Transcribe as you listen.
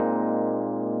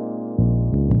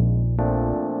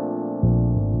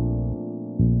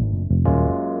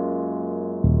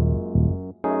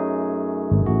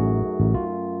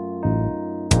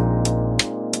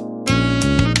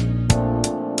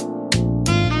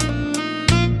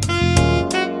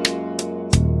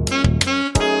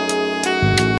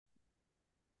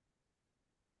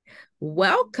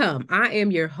Welcome. I am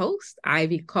your host,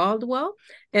 Ivy Caldwell,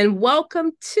 and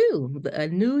welcome to the A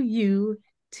New You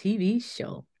TV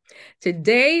show.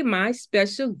 Today, my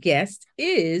special guest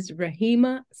is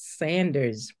Rahima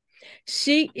Sanders.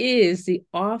 She is the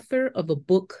author of a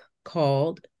book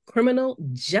called Criminal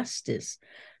Justice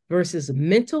versus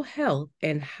Mental Health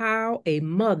and How a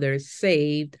Mother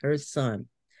Saved Her Son.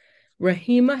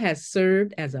 Rahima has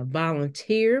served as a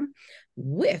volunteer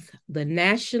with the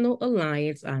National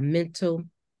Alliance on Mental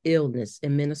Illness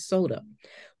in Minnesota,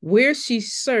 where she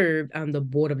served on the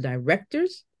board of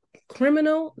directors,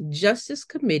 Criminal Justice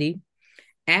Committee,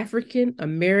 African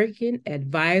American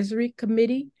Advisory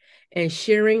Committee, and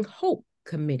Sharing Hope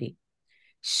Committee.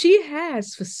 She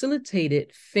has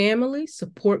facilitated family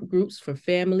support groups for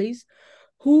families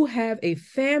who have a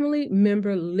family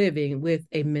member living with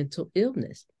a mental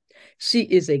illness. She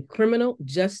is a criminal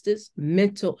justice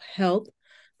mental health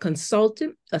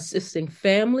consultant, assisting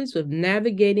families with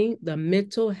navigating the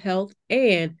mental health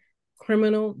and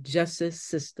criminal justice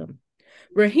system.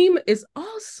 Rahima is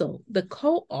also the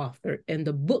co-author in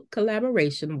the book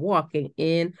collaboration Walking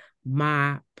in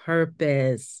My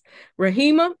Purpose.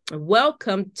 Rahima,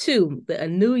 welcome to the A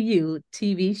New You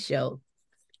TV show.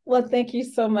 Well, thank you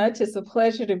so much. It's a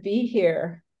pleasure to be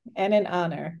here and an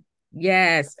honor.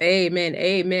 Yes, amen,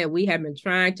 amen. We have been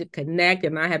trying to connect,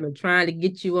 and I have been trying to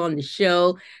get you on the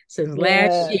show since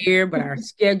last Yeah. year, but our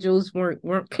schedules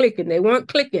weren't clicking. They weren't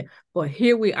clicking, but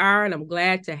here we are, and I'm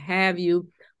glad to have you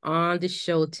on the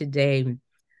show today.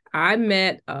 I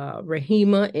met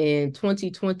Rahima in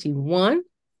 2021.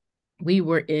 We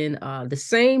were in the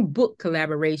same book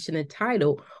collaboration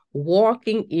entitled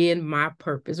Walking in My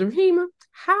Purpose. Rahima,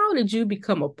 how did you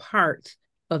become a part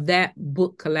of that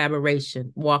book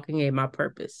collaboration, Walking in My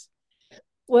Purpose?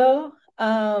 Well,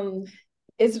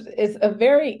 it's a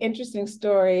very interesting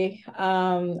story.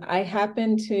 I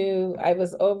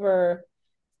was over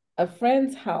a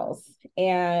friend's house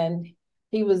and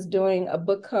he was doing a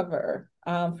book cover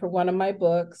for one of my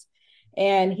books.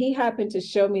 And he happened to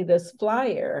show me this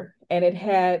flyer and it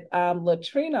had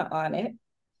Latrina on it.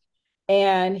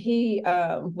 And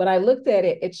when I looked at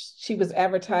it, she was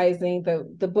advertising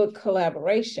the book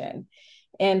collaboration.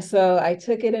 And so I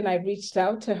took it and I reached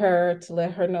out to her to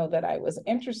let her know that I was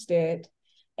interested.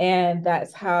 And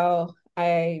that's how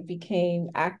I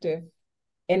became active,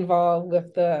 involved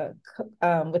with the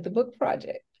book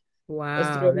project. It's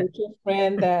through Wow, a mutual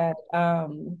friend that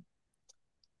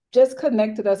just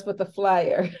connected us with the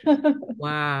flyer.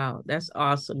 wow, that's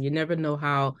awesome. You never know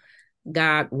how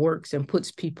God works and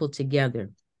puts people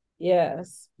together.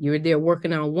 Yes. You were there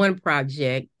working on one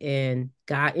project and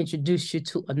God introduced you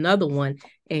to another one.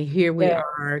 And here we Yes.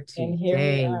 are And here we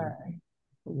today. are.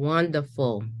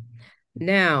 Wonderful.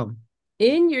 Now,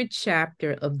 in your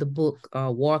chapter of the book,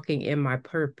 Walking in My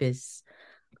Purpose,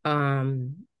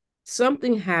 um,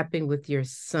 something happened with your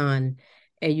son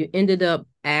and you ended up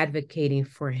advocating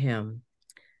for him.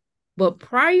 But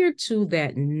prior to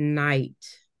that night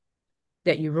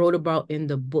that you wrote about in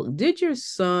the book, did your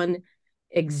son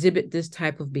exhibit this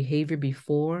type of behavior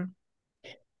before?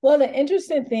 Well, the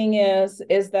interesting thing is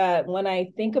that when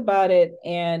I think about it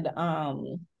and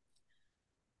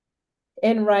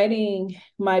in writing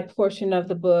my portion of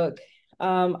the book,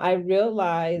 I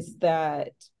realized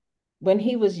that when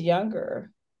he was younger,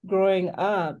 growing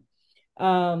up,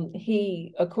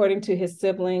 he, according to his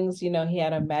siblings, he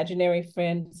had an imaginary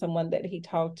friend, someone that he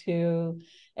talked to,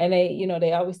 and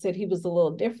they always said he was a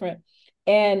little different.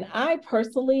 And I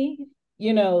personally,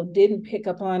 didn't pick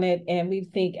up on it. And we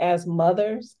think as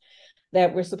mothers,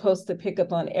 that we're supposed to pick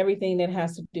up on everything that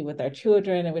has to do with our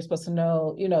children, and we're supposed to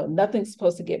know, nothing's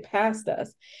supposed to get past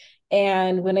us.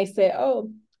 And when they say, oh,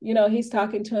 he's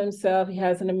talking to himself, he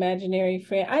has an imaginary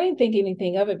friend, I didn't think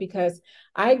anything of it because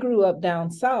I grew up down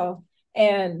south,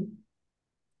 and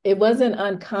it wasn't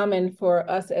uncommon for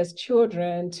us as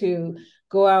children to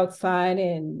go outside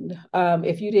and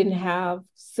if you didn't have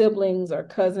siblings or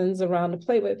cousins around to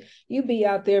play with, you'd be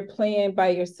out there playing by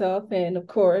yourself. And of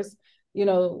course, you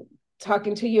know,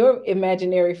 talking to your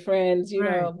imaginary friends,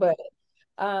 Right. but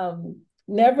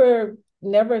never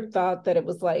thought that it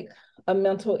was like a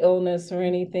mental illness or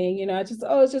anything. I just,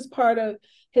 oh, it's just part of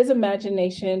his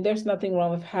imagination. There's nothing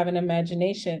wrong with having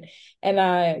imagination. And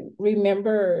I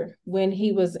remember when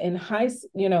he was in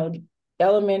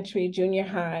elementary, junior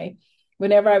high,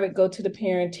 whenever I would go to the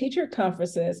parent teacher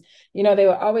conferences, they would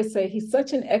always say, he's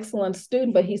such an excellent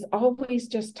student, but he's always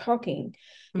just talking.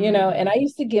 And I Mm-hmm.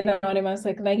 used to get on him. I was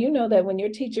like, now, that when your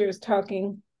teacher is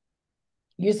talking,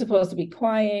 you're supposed to be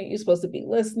quiet, you're supposed to be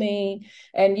listening.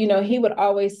 And, he would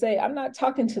always say, I'm not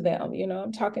talking to them,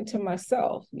 I'm talking to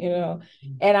myself,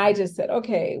 And I just said,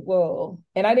 okay, well,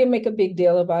 and I didn't make a big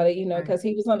deal about it, Right. because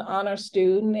he was an honor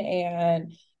student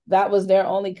and that was their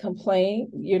only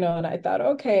complaint, and I thought,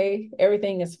 okay,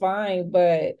 everything is fine.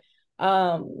 But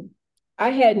I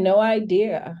had no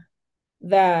idea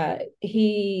that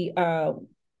he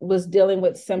was dealing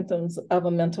with symptoms of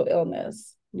a mental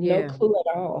illness. No Yeah. clue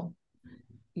at all.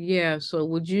 Yeah. So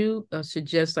would you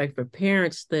suggest like for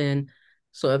parents then,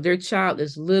 so if their child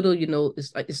is little,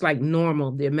 it's like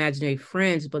normal, the imaginary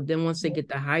friends, but then once they get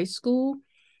to high school,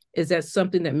 is that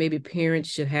something that maybe parents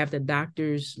should have the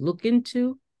doctors look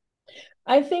into?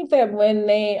 I think that when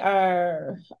they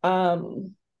are,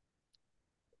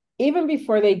 even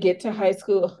before they get to high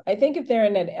school, I think if they're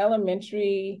in an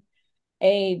elementary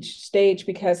age stage,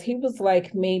 because he was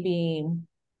like maybe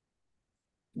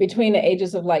between the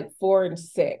ages of like 4 and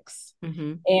 6.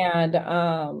 Mm-hmm.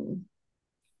 And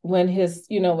when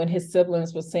his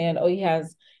siblings were saying, oh, he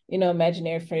has,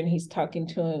 imaginary friend, he's talking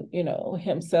to,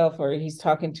 himself, or he's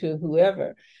talking to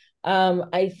whoever.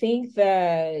 I think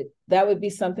that that would be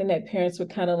something that parents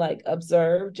would kind of like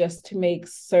observe, just to make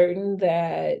certain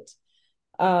that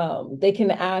they can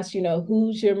ask,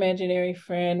 who's your imaginary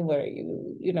friend? What are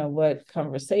what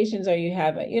conversations are you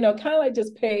having? Kind of like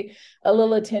just pay a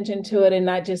little attention to it and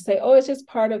not just say, oh, it's just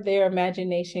part of their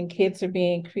imagination. Kids are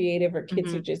being creative, or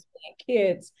kids are Mm-hmm. just being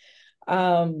kids.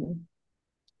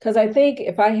 Because I think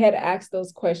if I had asked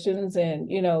those questions and,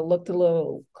 looked a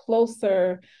little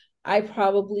closer, I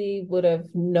probably would have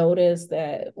noticed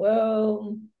that,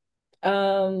 well,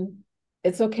 um,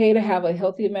 it's okay to have a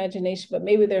healthy imagination, but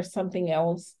maybe there's something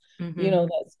else, Mm-hmm.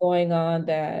 that's going on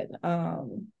that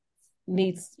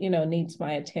needs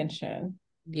my attention.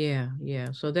 Yeah,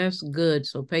 yeah. So that's good.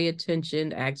 So pay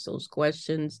attention, ask those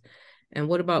questions. And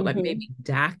what about like Mhm. maybe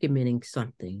documenting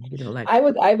something, like, I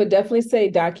would definitely say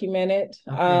document it.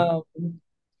 okay.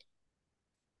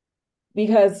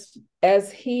 Because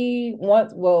once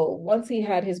he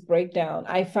had his breakdown,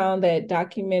 I found that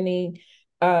documenting,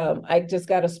 I just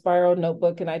got a spiral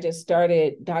notebook and I just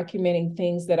started documenting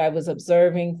things that I was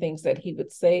observing, things that he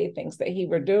would say, things that he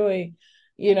were doing,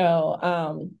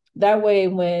 that way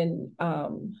when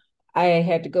I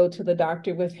had to go to the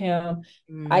doctor with him,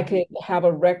 I Mm, could have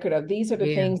a record of, these are the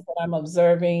yeah, things that I'm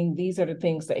observing, these are the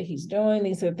things that he's doing,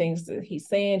 these are the things that he's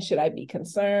saying. Should I be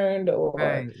concerned? Or,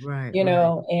 right, right,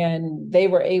 right. and they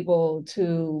were able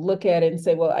to look at it and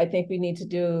say, well, I think we need to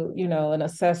do, an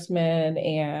assessment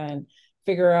and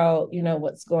figure out,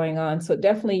 what's going on. So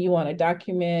definitely you want to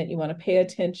document, you want to pay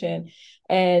attention,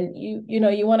 and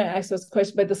you want to ask those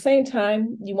questions, but at the same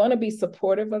time, you want to be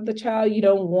supportive of the child. You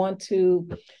don't want to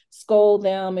scold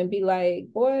them and be like,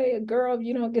 boy, girl, if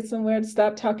you don't get somewhere, to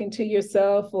stop talking to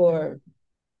yourself, or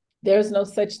there's no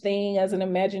such thing as an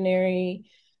imaginary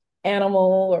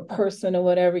animal or person or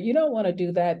whatever. You don't want to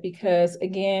do that, because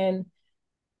again,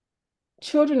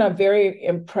 children are very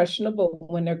impressionable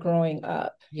when they're growing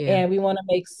up. Yeah. And we want to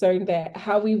make certain that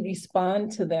how we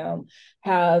respond to them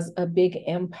has a big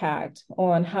impact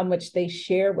on how much they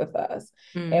share with us.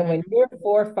 And when Mm-hmm. you're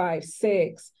 4, 5,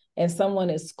 6, and someone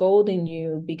is scolding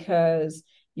you because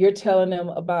you're telling them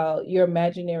about your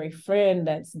imaginary friend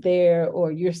that's there, or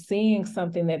you're seeing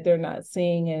something that they're not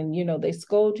seeing, and they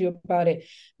scold you about it,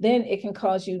 then it can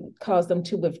cause them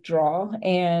to withdraw,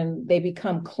 and they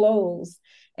become closed,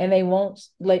 and they won't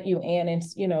let you in and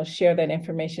share that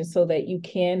information so that you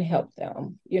can help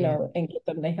them, Yeah. and get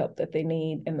them the help that they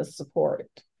need and the support.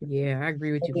 Yeah, I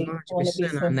agree with So you we want to be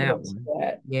 100% on that sensitive to one.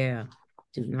 that. Yeah.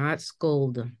 Do not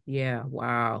scold them. Yeah.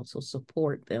 Wow. So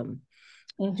support them.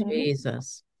 Mm-hmm.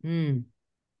 Jesus. Mm.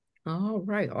 All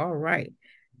right. All right.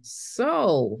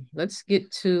 So let's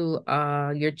get to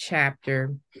your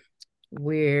chapter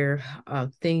where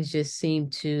things just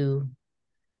seem to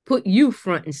put you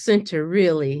front and center,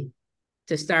 really,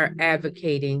 to start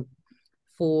advocating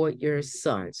for your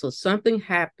son. So something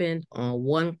happened on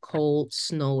one cold,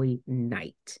 snowy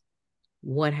night.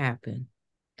 What happened?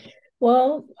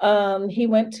 Well, he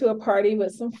went to a party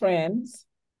with some friends,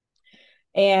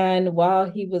 and while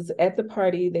he was at the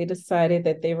party, they decided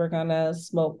that they were gonna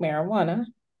smoke marijuana,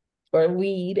 or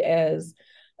weed, as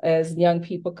young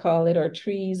people call it, or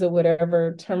trees, or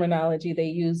whatever terminology they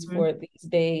use Mhm. for it these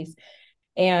days.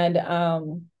 And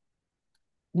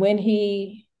when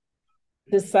he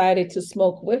decided to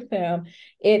smoke with them,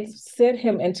 it sent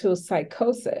him into a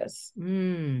psychosis.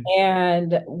 Mm,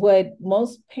 And what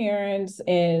most parents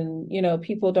and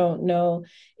people don't know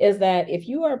is that if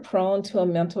you are prone to a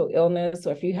mental illness,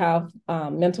 or if you have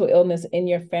mental illness in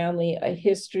your family, a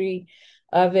history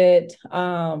of it,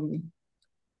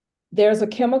 There's a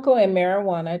chemical in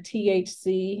marijuana,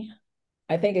 THC.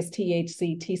 I think it's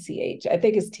THC, TCH. I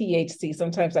think it's THC.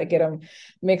 Sometimes I get them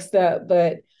mixed up,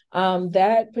 but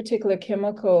that particular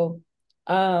chemical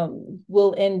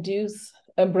will induce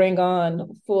and bring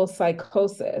on full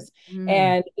psychosis. Mm.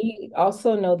 And we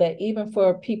also know that even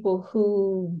for people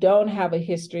who don't have a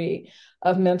history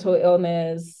of mental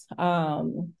illness,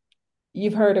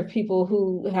 you've heard of people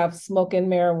who have smoking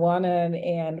marijuana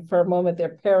and for a moment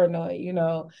they're paranoid, you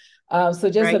know. So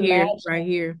just Right here, imagine. right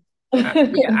here.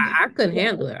 Yeah, I couldn't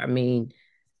handle it. I mean,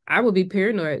 I would be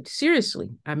paranoid. Seriously.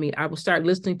 I mean, I would start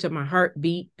listening to my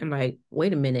heartbeat and like,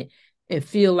 wait a minute, and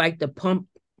feel like the pump,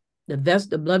 the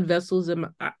blood vessels in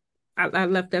my. I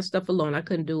left that stuff alone. I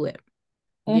couldn't do it.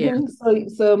 Yeah.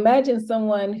 So imagine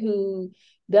someone who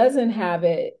doesn't have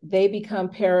it, they become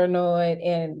paranoid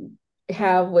and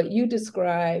have what you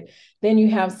describe. Then you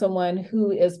have someone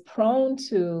who is prone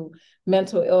to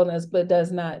mental illness but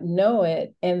does not know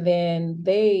it. And then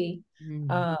they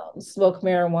Mm. smoke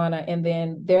marijuana, and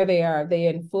then there they are, they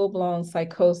in full-blown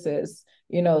psychosis,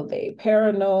 you know, they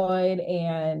paranoid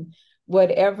and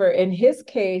whatever. In his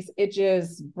case, it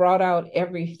just brought out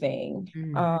everything.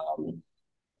 Mm.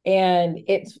 And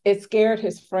it scared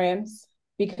his friends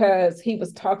because he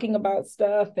was talking about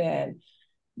stuff and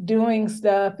doing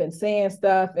stuff and saying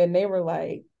stuff, and they were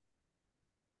like,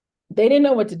 they didn't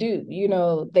know what to do, you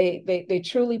know. They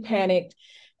truly panicked.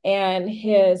 And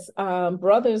his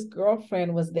brother's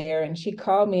girlfriend was there, and she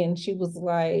called me and she was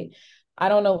like, I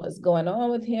don't know what's going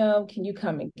on with him, can you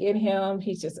come and get him,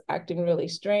 he's just acting really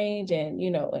strange, and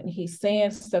you know, and he's saying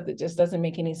stuff that just doesn't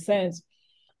make any sense.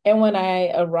 And when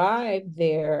I arrived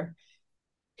there,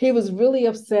 he was really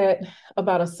upset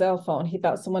about a cell phone. He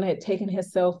thought someone had taken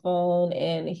his cell phone,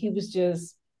 and he was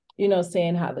just, you know,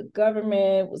 saying how the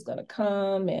government was going to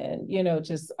come, and, you know,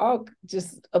 just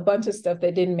a bunch of stuff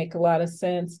that didn't make a lot of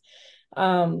sense.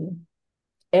 Um,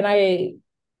 and I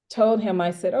told him,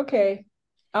 I said, okay,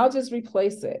 I'll just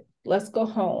replace it. Let's go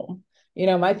home. You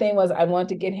know, my thing was I want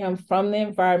to get him from the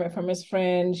environment, from his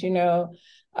friends, you know,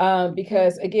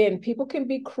 because again, people can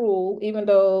be cruel, even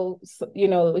though, you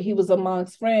know, he was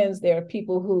amongst friends. There are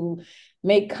people who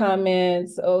make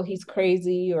comments, oh, he's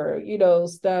crazy, or, you know,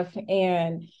 stuff.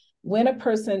 And when a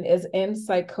person is in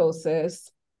psychosis,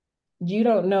 you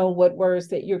don't know what words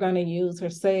that you're going to use or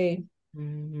say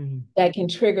Mm. that can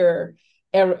trigger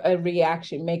a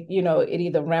reaction, make, you know, it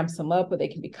either ramps them up or they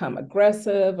can become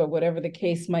aggressive or whatever the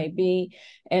case might be.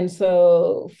 And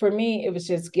so for me, it was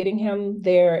just getting him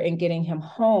there and getting him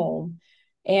home.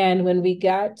 And when we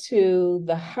got to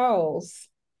the house,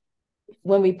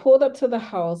 when we pulled up to the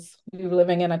house, we were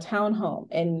living in a townhome,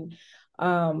 and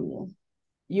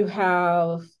you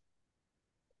have,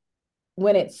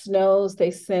 when it snows,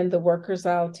 they send the workers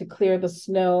out to clear the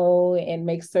snow and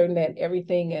make certain that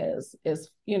everything is,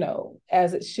 you know,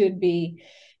 as it should be.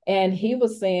 And he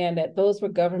was saying that those were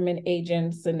government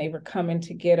agents and they were coming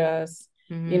to get us.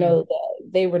 You Mm. know,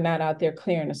 they were not out there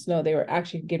clearing the snow. They were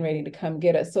actually getting ready to come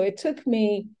get us. So it took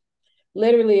me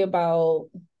literally about,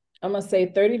 I'm gonna say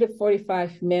 30 to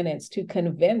 45 minutes to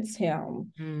convince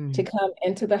him to Mm. come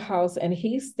into the house. And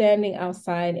he's standing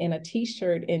outside in a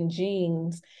t-shirt and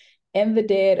jeans in the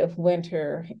dead of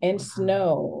winter in Wow.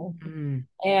 snow. Mm.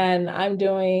 And I'm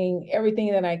doing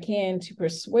everything that I can to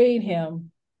persuade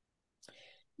him,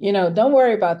 you know, don't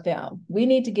worry about them. We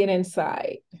need to get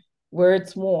inside where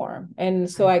it's warm. And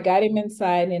so I got him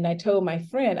inside, and I told my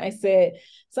friend, I said,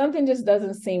 something just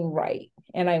doesn't seem right.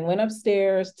 And I went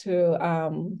upstairs to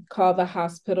call the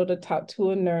hospital to talk to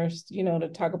a nurse, you know, to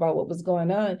talk about what was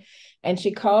going on. And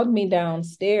she called me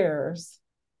downstairs,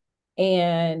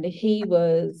 and he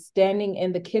was standing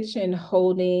in the kitchen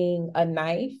holding a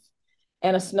knife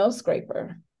and a snow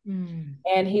scraper. Mm.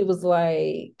 And he was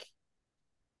like,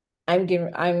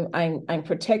 I'm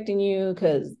protecting you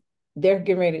because they're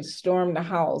getting ready to storm the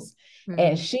house.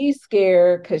 And Mm. she's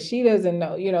scared because she doesn't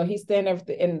know, you know, he's standing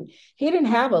there and he didn't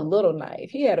have a little knife.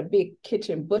 He had a big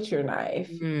kitchen butcher knife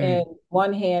in Mm.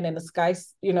 one hand, and the sky,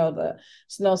 you know, the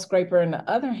snow scraper in the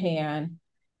other hand.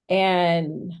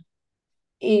 And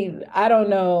I don't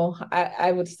know,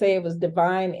 I would say it was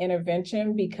divine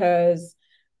intervention, because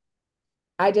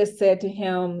I just said to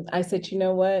him, I said, you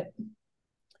know what?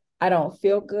 I don't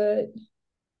feel good.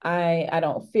 I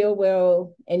don't feel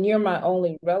well, and you're my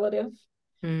only relative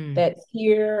Mm. that's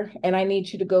here, and I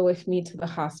need you to go with me to the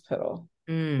hospital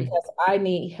Mm. because I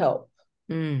need help.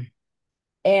 Mm.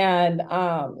 And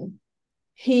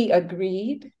he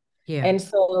agreed. Yeah. And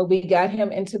so we got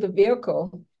him into the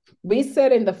vehicle. We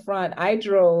sat in the front. I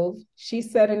drove. She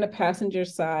sat in the passenger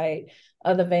side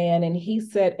of the van, and he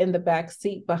sat in the back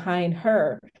seat behind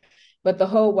her. but the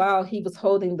whole while he was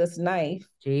holding this knife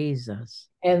Jesus.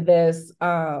 and this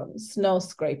snow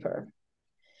scraper.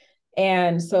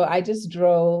 And so I just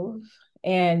drove,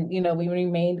 and we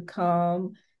remained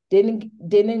calm, didn't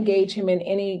engage him in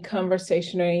any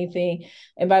conversation or anything.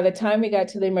 And by the time we got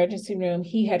to the emergency room,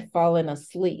 he had fallen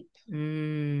asleep.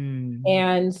 Mm.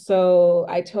 And so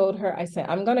I told her, I said,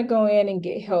 I'm going to go in and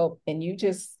get help, and you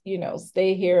just,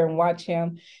 stay here and watch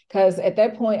him. Because at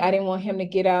that point, I didn't want him to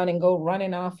get out and go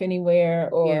running off anywhere,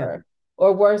 Yeah.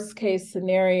 or worst case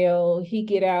scenario, he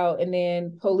get out and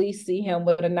then police see him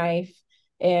with a knife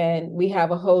and we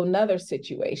have a whole nother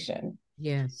situation.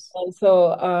 Yes. And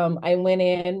so I went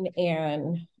in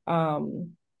and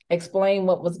explained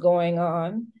what was going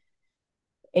on.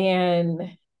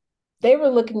 And they were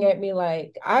looking at me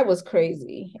like I was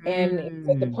crazy. And it was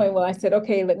at the Mm. point where I said,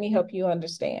 okay, let me help you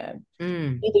understand.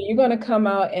 Mm. Either you're going to come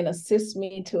out and assist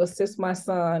me to assist my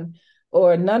son,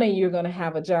 or none of you are going to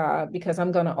have a job, because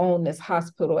I'm going to own this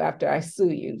hospital after I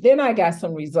sue you. Then I got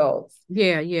some results.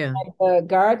 Yeah, yeah. And the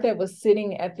guard that was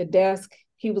sitting at the desk,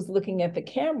 he was looking at the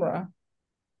camera,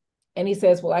 and he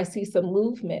says, well, I see some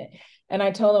movement. And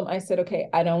I told him, I said, okay,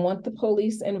 I don't want the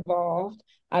police involved.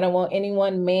 I don't want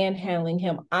anyone manhandling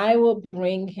him. I will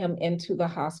bring him into the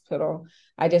hospital.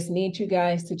 I just need you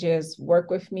guys to just work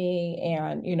with me,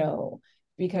 and,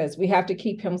 because we have to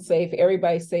keep him safe,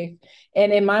 everybody safe.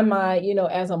 And in my mind,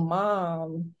 as a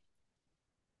mom,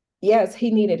 yes, he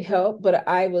needed help, but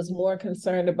I was more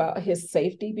concerned about his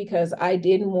safety, because I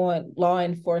didn't want law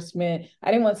enforcement. I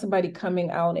didn't want somebody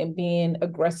coming out and being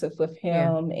aggressive with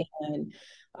Yeah. him and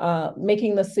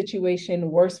making the situation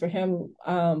worse for him.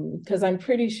 Because I'm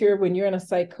pretty sure when you're in a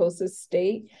psychosis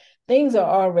state, things are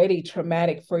already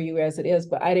traumatic for you as it is,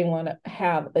 but I didn't want to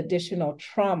have additional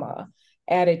trauma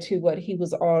added to what he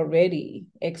was already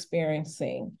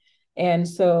experiencing. And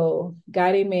so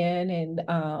got him in,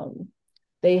 and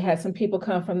they had some people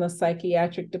come from the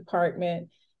psychiatric department,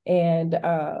 and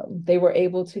they were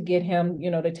able to get him,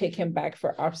 to take him back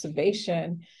for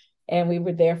observation. And we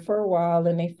were there for a while,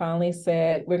 and they finally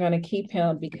said, we're going to keep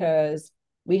him because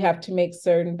we have to make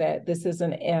certain that this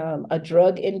isn't a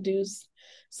drug-induced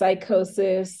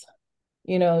psychosis,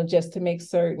 just to make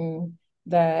certain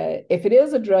that if it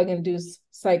is a drug-induced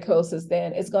psychosis,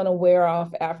 then it's going to wear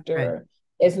off Right. after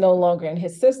it's no longer in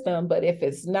his system. But if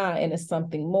it's not and it's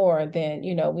something more, then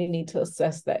we need to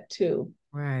assess that too.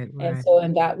 Right. And Right. so,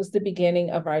 and that was the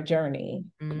beginning of our journey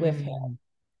with him. Mm.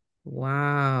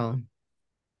 Wow.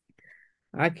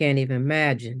 I can't even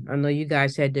imagine. I know you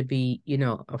guys had to be,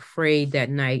 afraid that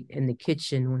night in the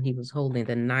kitchen when he was holding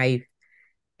the knife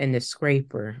and the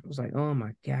scraper. It was like, oh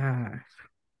my God.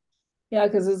 Yeah,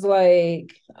 because it's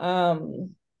like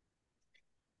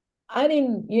I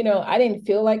didn't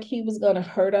feel like he was gonna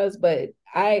hurt us, but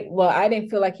I didn't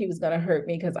feel like he was gonna hurt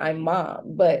me because I'm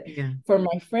mom. But Yeah. for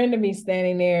my friend to be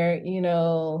standing there,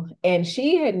 and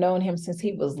she had known him since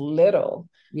he was little,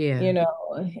 Yeah. you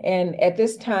know, and at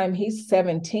this time he's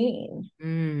 17, you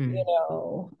Mm.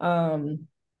 know.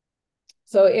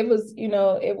 So it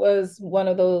was one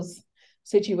of those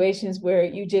situations where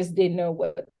you just didn't know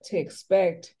what to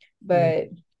expect. Yeah.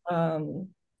 But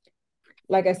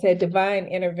like I said, divine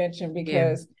intervention, Yeah.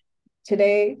 because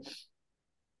today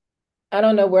I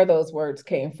don't know where those words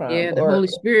came Yeah. from, The or Holy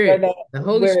Spirit. The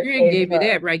Holy where it Spirit came gave you from.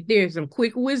 that right there. Some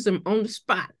quick wisdom on the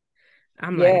spot.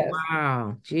 I'm like, Yes.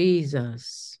 wow,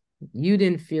 Jesus. You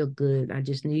didn't feel good. I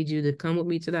just need you to come with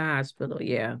me to the hospital.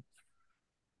 Yeah.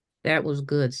 That was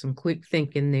good. Some quick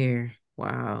thinking there.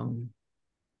 Wow.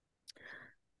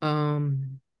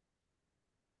 Um,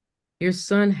 your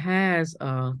son has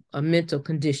a mental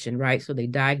condition, right? So they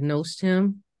diagnosed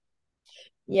him.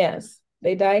 Yes.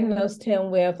 They diagnosed him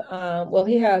with, well,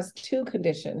 he has two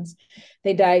conditions.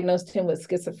 They diagnosed him with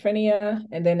schizophrenia,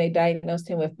 and then they diagnosed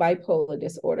him with bipolar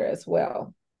disorder as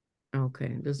well.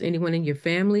 Okay. Does anyone in your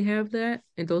family have that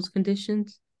in those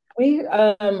conditions?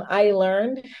 I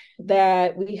learned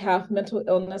that we have mental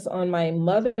illness on my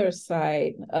mother's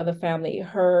side of the family.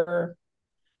 Her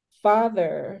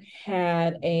father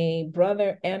had a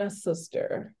brother and a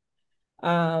sister.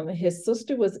 His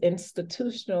sister was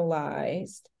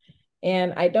institutionalized,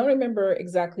 and I don't remember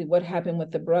exactly what happened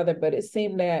with the brother, but it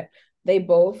seemed that they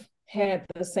both had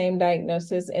the same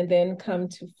diagnosis. And then come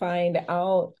to find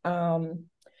out,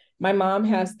 my mom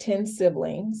has 10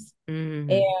 siblings, Mm.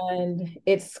 and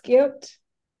it skipped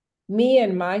me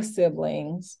and my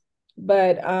siblings.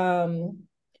 But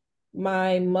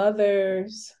my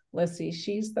mother's, let's see,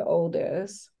 she's the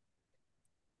oldest.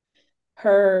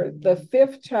 The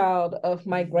fifth child of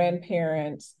my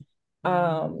grandparents,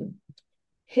 um,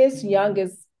 his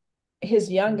youngest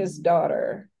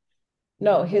daughter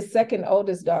no, his second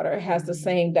oldest daughter has the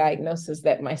same diagnosis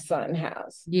that my son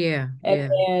has. Yeah, And yeah,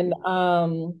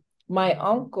 then my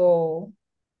uncle,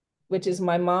 which is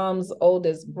my mom's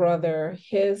oldest brother,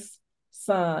 his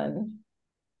son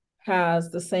has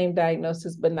the same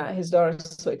diagnosis, but not his daughter.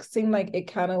 So it seemed like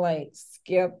it kind of like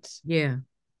skipped yeah,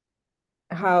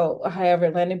 however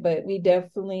it landed, but we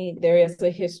definitely, there is a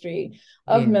history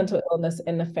of yeah, mental illness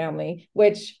in the family,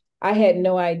 which I had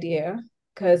no idea,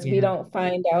 because we yeah. don't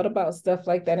find out about stuff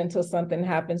like that until something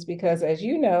happens. Because as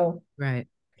you know, Right,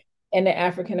 in the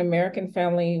African American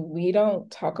family, we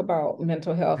don't talk about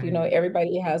mental health. You know, right,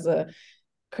 everybody has a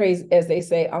crazy, as they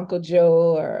say, Uncle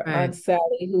Joe or right. Aunt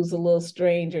Sally who's a little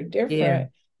strange or Yeah,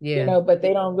 different, you yeah, know, but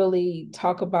they don't really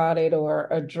talk about it or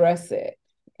address it.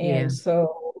 yeah. And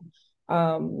so,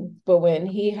 but when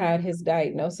he had his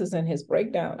diagnosis and his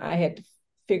breakdown, I had to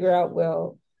figure out,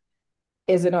 well,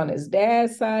 is it on his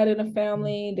dad's side of the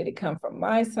family? Did it come from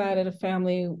my side of the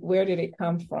family? Where did it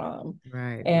come from?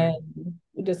 Right, right. And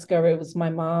we discovered it was my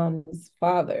mom's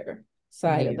father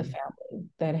side of Yeah. the family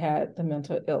that had the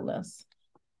mental illness.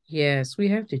 Yes, we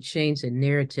have to change the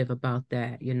narrative about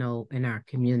that, in our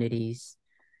communities.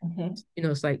 Mhm.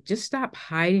 It's like just stop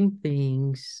hiding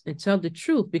things and tell the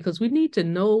truth because we need to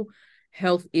know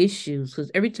health issues.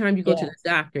 Because every time you go to the Yes.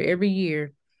 doctor, every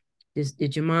year,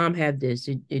 did your mom have this?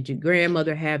 Did your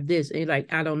grandmother have this? And you're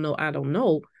like, I don't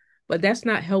know. But that's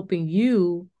not helping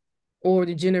you or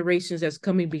the generations that's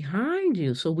coming behind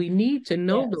you. So we need to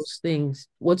know Yes. those things,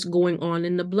 what's going on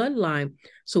in the bloodline,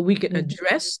 so we can Mhm.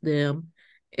 address them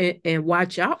and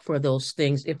watch out for those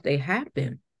things if they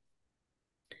happen.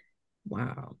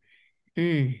 Wow.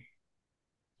 Mm.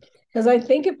 Because I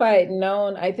think if I had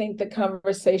known, I think the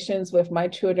conversations with my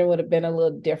children would have been a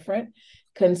little different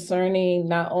concerning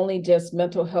not only just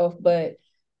mental health, but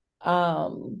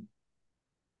um,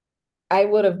 I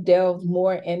would have delved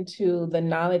more into the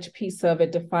knowledge piece of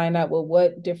it to find out, well,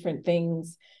 what different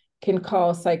things can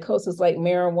cause psychosis, like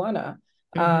marijuana.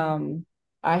 Hmm.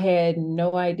 I had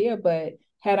no idea, but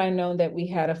had I known that we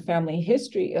had a family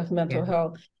history of Yeah. mental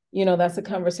health, you know, that's a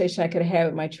conversation I could have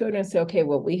with my children and say, okay,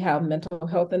 well, we have mental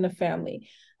health in the family.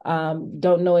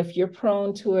 Don't know if you're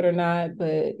prone to it or not,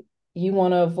 but you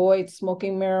want to avoid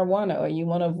smoking marijuana, or you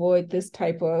want to avoid this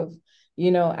type of,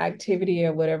 you know, activity,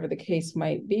 or whatever the case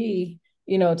might be,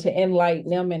 you know, to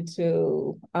enlighten them and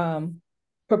to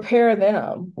prepare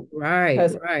them. Right,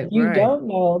 Because right, if you right, don't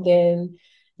know, then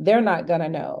they're not going to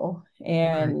know. right.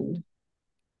 And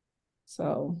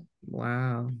so,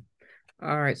 Wow.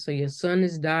 All right. So your son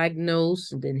is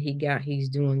diagnosed, and then he's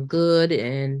doing good,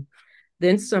 and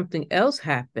then something else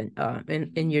happened.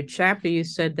 In your chapter, you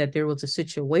said that there was a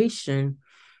situation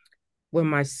where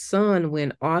my son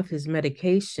went off his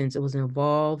medications. It was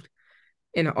involved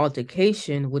in an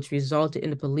altercation, which resulted in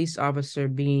the police officer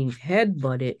being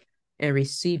headbutted and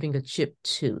receiving a chipped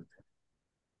tooth.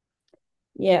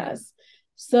 yes.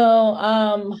 So,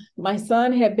 my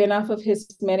son had been off of his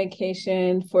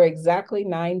medication for exactly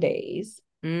 9 days.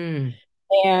 Mm,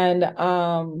 And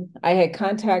I had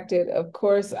contacted, of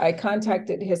course, I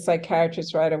contacted his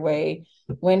psychiatrist right away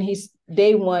when he's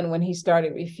day one, when he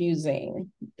started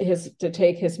refusing his to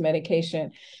take his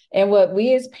medication. And what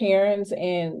we as parents,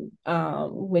 and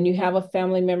when you have a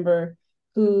family member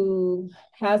who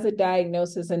has a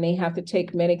diagnosis and they have to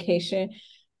take medication,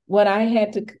 what I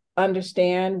had to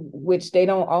understand, which they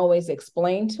don't always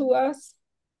explain to us,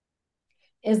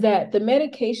 is that the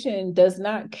medication does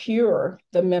not cure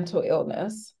the mental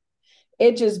illness.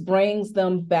 It just brings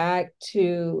them back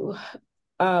to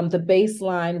the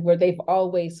baseline where they've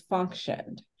always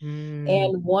functioned. mm,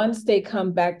 And once they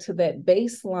come back to that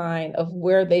baseline of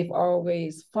where they've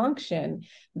always functioned,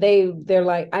 they're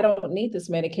like, I don't need this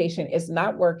medication. It's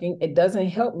not working. It doesn't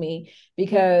help me,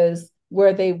 because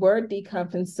where they were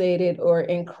decompensated or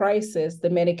in crisis, the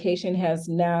medication has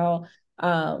now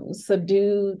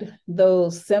subdued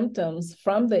those symptoms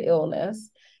from the illness.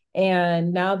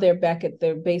 And now they're back at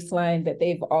their baseline that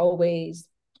they've always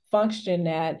functioned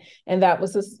at. And that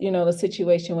was, you know, the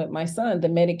situation with my son. The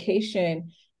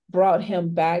medication brought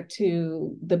him back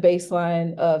to the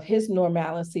baseline of his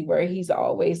normalcy where he's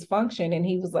always functioned. And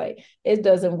he was like, it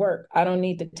doesn't work. I don't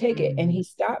need to take it. And mm. he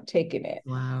stopped taking it,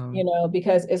 Wow. you know,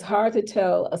 because it's hard to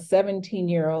tell a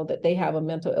 17-year-old that they have a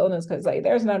mental illness, because like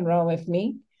there's nothing wrong with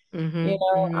me. You Mm-hmm, know,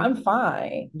 mm-hmm. I'm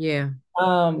fine. Yeah.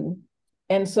 Um,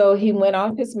 and so he went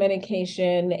off his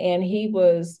medication and he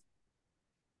was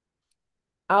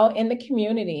out in the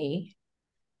community.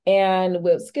 And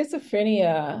with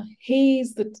schizophrenia,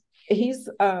 he's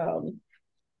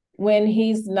when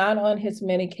he's not on his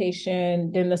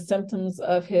medication, then the symptoms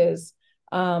of his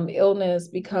illness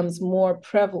becomes more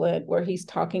prevalent, where he's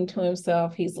talking to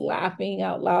himself, he's laughing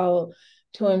out loud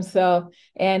to himself.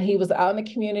 And he was out in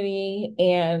the community,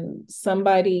 and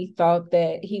somebody thought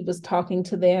that he was talking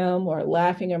to them or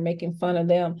laughing or making fun of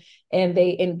them. And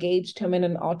they engaged him in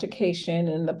an altercation,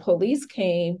 and the police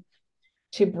came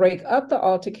to break up the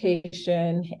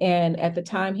altercation. And at the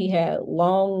time, he had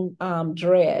long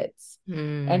dreads.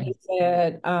 And he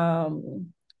said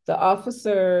the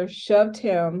officer shoved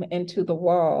him into the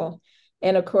wall.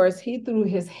 And of course, he threw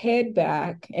his head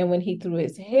back. And when he threw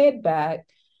his head back,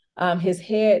 his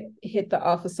head hit the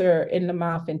officer in the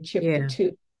mouth and chipped the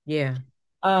tooth. Yeah.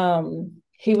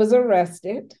 He was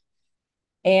arrested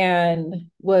and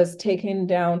was taken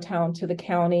downtown to the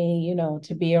county,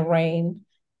 to be arraigned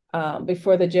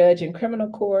before the judge in criminal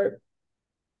court.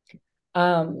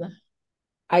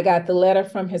 I got the letter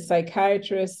from his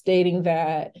psychiatrist stating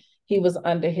that he was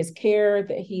under his care,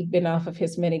 that he'd been off of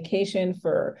his medication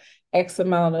for X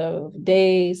amount of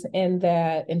days, and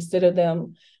that instead of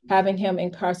them having him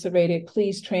incarcerated,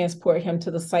 please transport him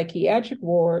to the psychiatric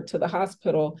ward, to the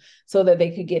hospital, so that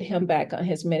they could get him back on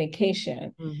his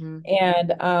medication.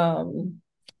 And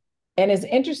it's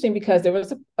interesting because there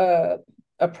was a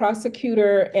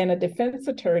prosecutor and a defense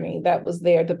attorney that was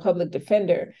there, the public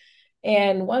defender.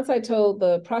 And once I told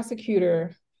the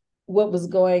prosecutor what was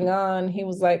going on, he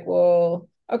was like, well,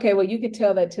 okay, well, you could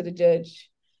tell that to the judge,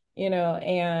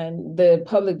 and the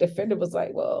public defender was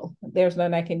like, well, there's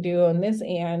nothing I can do on this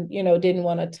end, didn't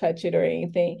want to touch it or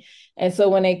anything. And so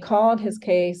when they called his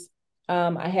case,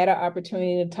 I had an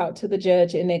opportunity to talk to the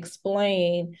judge and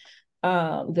explain,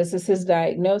 this is his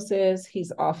diagnosis.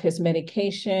 He's off his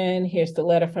medication. Here's the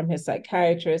letter from his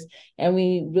psychiatrist. And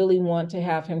we really want to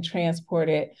have him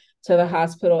transported to the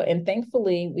hospital. And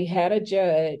thankfully, we had a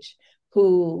judge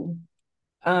who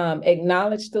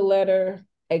acknowledged the letter,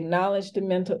 acknowledged the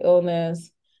mental illness,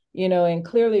 and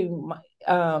clearly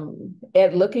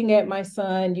at looking at my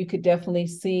son, you could definitely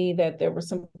see that there were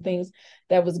some things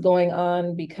that was going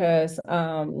on, because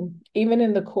even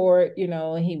in the court,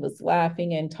 he was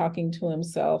laughing and talking to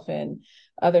himself and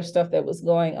other stuff that was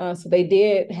going on. So they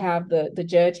did have the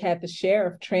judge had the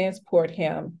sheriff transport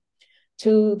him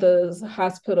to the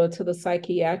hospital, to the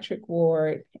psychiatric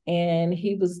ward. And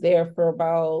he was there for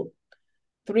about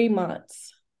 3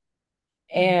 months.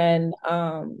 And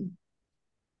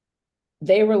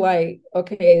they were like,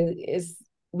 okay,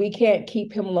 we can't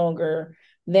keep him longer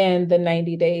than the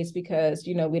 90 days because,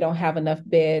 we don't have enough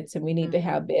beds, and we need to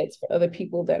have beds for other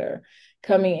people that are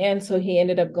coming in. So he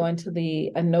ended up going to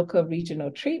the Anoka Regional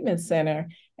Treatment Center,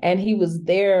 and he was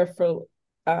there for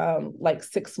like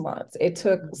 6 months. It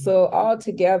took, so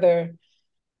altogether,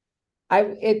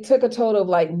 it took a total of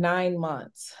like 9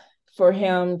 months for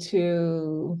him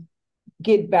to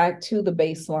get back to the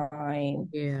baseline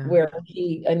where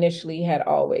he initially had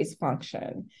always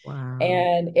functioned. Wow.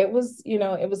 And it was,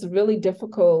 it was really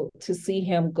difficult to see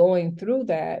him going through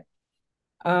that.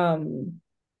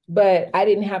 But I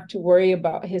didn't have to worry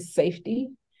about his safety,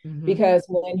 because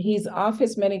when he's off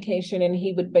his medication and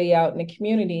he would be out in the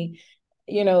community,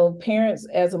 parents,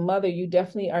 as a mother, you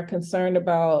definitely are concerned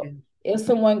about, is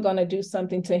someone going to do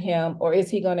something to him, or is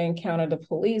he going to encounter the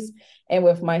police? And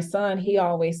with my son, he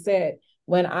always said,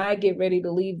 when I get ready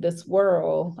to leave this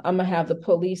world, I'm going to have the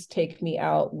police take me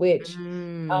out, which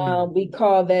we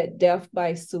call that death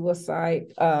by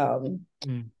suicide. What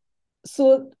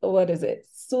is it?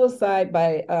 Suicide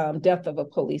by death of a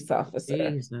police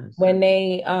officer. Jesus. When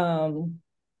they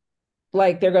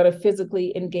like they're going to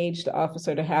physically engage the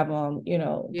officer to have him,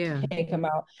 take him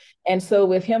out. And so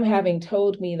with him having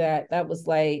told me that, that was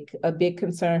like a big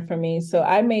concern for me. So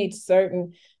I made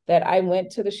certain that I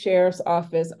went to the sheriff's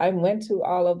office. I went to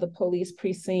all of the police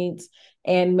precincts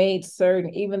and made certain,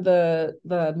 even the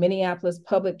Minneapolis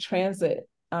public transit,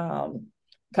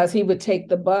 because he would take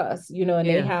the bus, and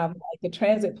they have like the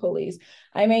transit police.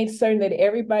 I made certain that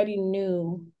everybody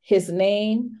knew his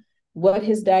name, what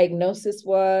his diagnosis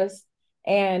was,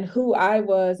 and who I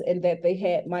was, and that they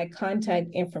had my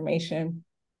contact information,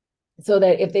 so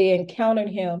that if they encountered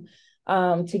him,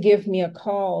 to give me a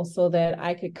call so that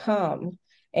I could come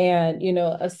and,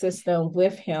 assist them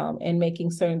with him and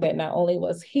making certain that not only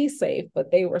was he safe,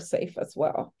 but they were safe as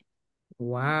well.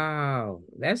 Wow.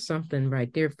 That's something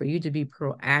right there for you to be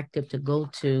proactive, to go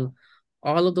to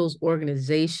all of those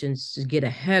organizations to get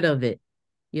ahead of it.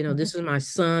 This is my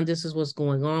son. This is what's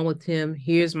going on with him.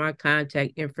 Here's my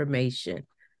contact information.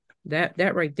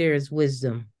 That right there is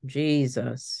wisdom.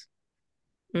 Jesus.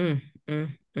 Oh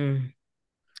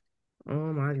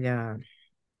my God.